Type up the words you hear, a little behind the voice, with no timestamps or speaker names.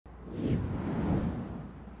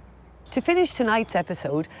To finish tonight's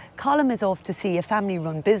episode, Colm is off to see a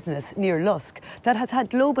family-run business near Lusk that has had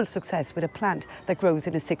global success with a plant that grows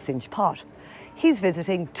in a 6-inch pot. He's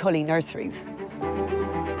visiting Tully Nurseries.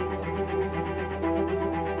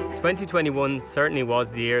 2021 certainly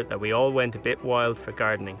was the year that we all went a bit wild for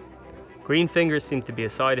gardening. Green fingers seemed to be a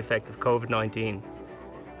side effect of COVID-19.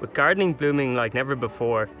 With gardening blooming like never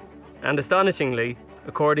before, and astonishingly,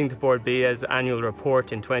 according to Bord Bia's annual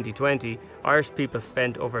report in 2020, Irish people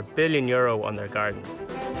spent over €1 billion on their gardens.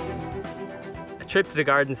 A trip to the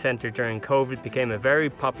garden centre during COVID became a very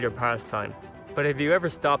popular pastime. But have you ever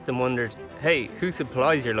stopped and wondered, hey, who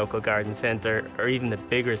supplies your local garden centre or even the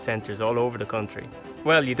bigger centres all over the country?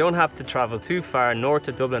 Well, you don't have to travel too far north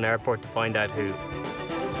to Dublin Airport to find out who.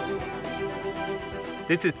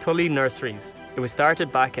 This is Tully Nurseries. It was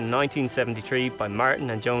started back in 1973 by Martin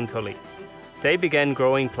and Joan Tully. They began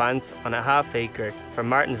growing plants on a half-acre for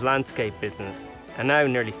Martin's landscape business, and now,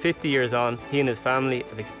 nearly 50 years on, he and his family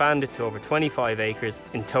have expanded to over 25 acres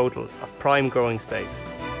in total of prime growing space.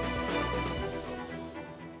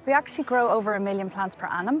 We actually grow over 1 million plants per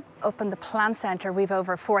annum. Up in the plant centre, we've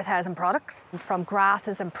over 4,000 products, from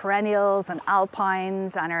grasses and perennials and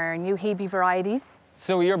alpines and our new Hebe varieties.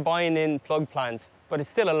 So you're buying in plug plants, but it's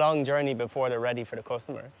still a long journey before they're ready for the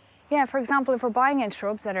customer. Yeah, for example, if we're buying in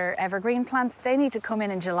shrubs that are evergreen plants, they need to come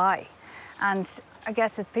in July. And I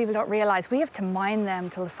guess if people don't realise, we have to mine them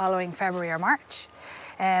till the following February or March.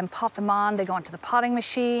 Pot them on, they go onto the potting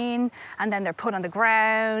machine, and then they're put on the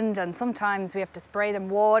ground, and sometimes we have to spray them,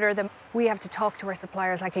 water them. We have to talk to our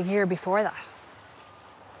suppliers like a year before that.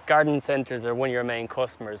 Garden centres are one of your main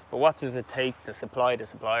customers, but what does it take to supply the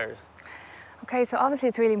suppliers? Okay, so obviously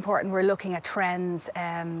it's really important we're looking at trends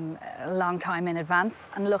a long time in advance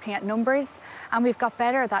and looking at numbers, and we've got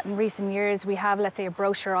better at that in recent years. We have, let's say, a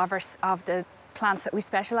brochure of the plants that we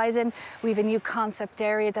specialise in. We have a new concept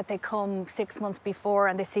area that they come 6 months before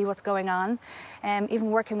and they see what's going on.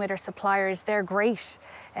 Even working with our suppliers, they're great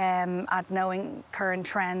at knowing current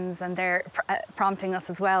trends, and they're prompting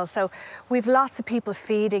us as well. So we've lots of people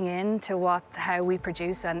feeding in to how we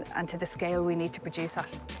produce and to the scale we need to produce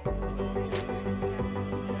at.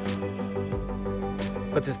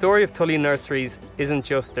 But the story of Tully Nurseries isn't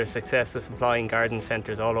just their success of supplying garden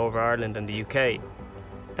centres all over Ireland and the UK.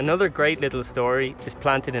 Another great little story is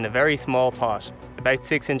planted in a very small pot, about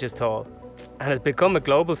 6 inches tall, and has become a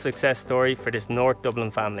global success story for this North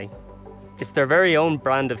Dublin family. It's their very own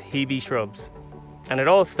brand of Hebe shrubs, and it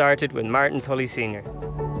all started with Martin Tully Sr.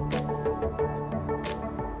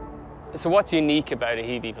 So what's unique about a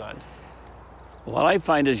Hebe plant? What I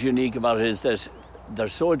find is unique about it is that they're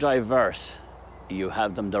so diverse. You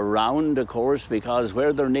have them, they're round, of course, because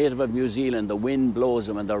where they're native of New Zealand, the wind blows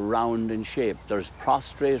them and they're round in shape. There's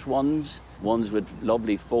prostrate ones with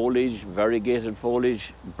lovely foliage, variegated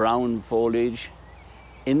foliage, brown foliage.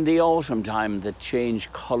 In the autumn time, they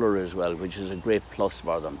change colour as well, which is a great plus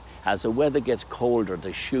for them. As the weather gets colder,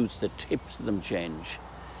 the shoots, the tips of them change.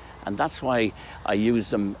 And that's why I use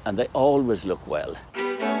them, and they always look well.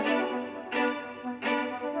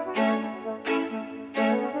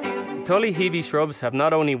 Tully Hebe shrubs have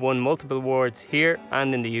not only won multiple awards here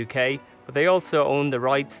and in the UK, but they also own the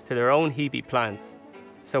rights to their own Hebe plants.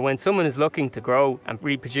 So when someone is looking to grow and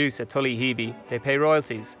reproduce a Tully Hebe, they pay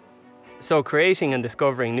royalties. So creating and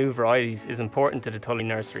discovering new varieties is important to the Tully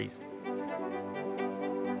Nurseries.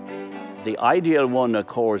 The ideal one, of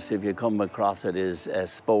course, if you come across it, is a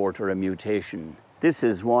sport or a mutation. This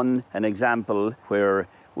is an example where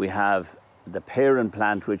we have the parent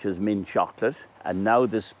plant, which is mint chocolate, and now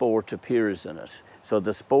the sport appears in it. So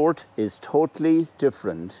the sport is totally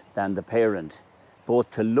different than the parent, both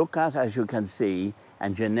to look at, as you can see,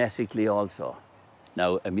 and genetically also.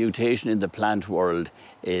 Now, a mutation in the plant world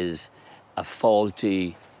is a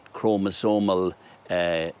faulty chromosomal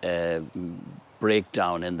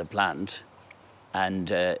breakdown in the plant, and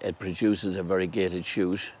it produces a variegated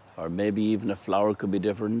shoot, or maybe even a flower could be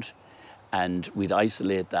different, and we'd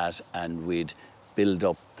isolate that and we'd build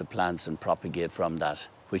up the plants and propagate from that,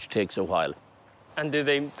 which takes a while. And do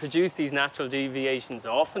they produce these natural deviations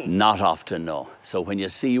often? Not often, no. So when you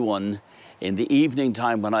see one, in the evening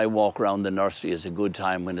time when I walk around the nursery is a good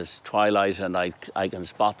time when it's twilight, and I can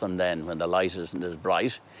spot them then when the light isn't as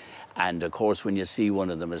bright. And of course, when you see one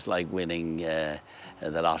of them, it's like winning the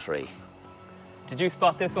lottery. Did you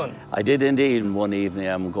spot this one? I did indeed. One evening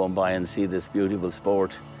I'm going by and see this beautiful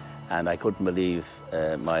sport, and I couldn't believe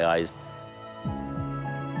my eyes.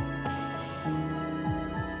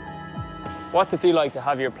 What's it feel like to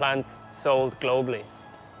have your plants sold globally?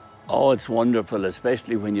 Oh, it's wonderful,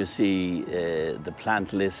 especially when you see the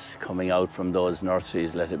plant lists coming out from those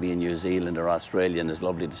nurseries, let it be in New Zealand or Australia, and it's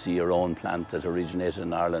lovely to see your own plant that originated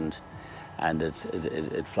in Ireland, and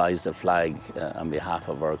it flies the flag on behalf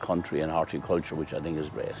of our country and horticulture, which I think is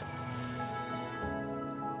great.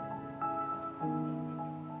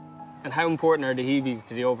 And how important are the Hebes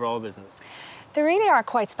to the overall business? They really are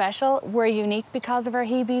quite special. We're unique because of our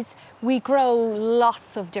Hebes. We grow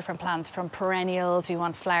lots of different plants, from perennials, we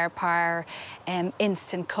want flower power,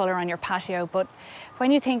 instant colour on your patio. But when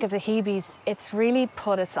you think of the Hebes, it's really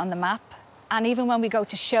put us on the map. And even when we go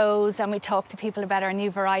to shows and we talk to people about our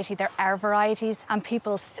new variety, there are varieties, and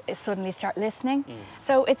people suddenly start listening.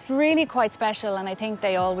 So it's really quite special, and I think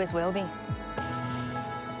they always will be.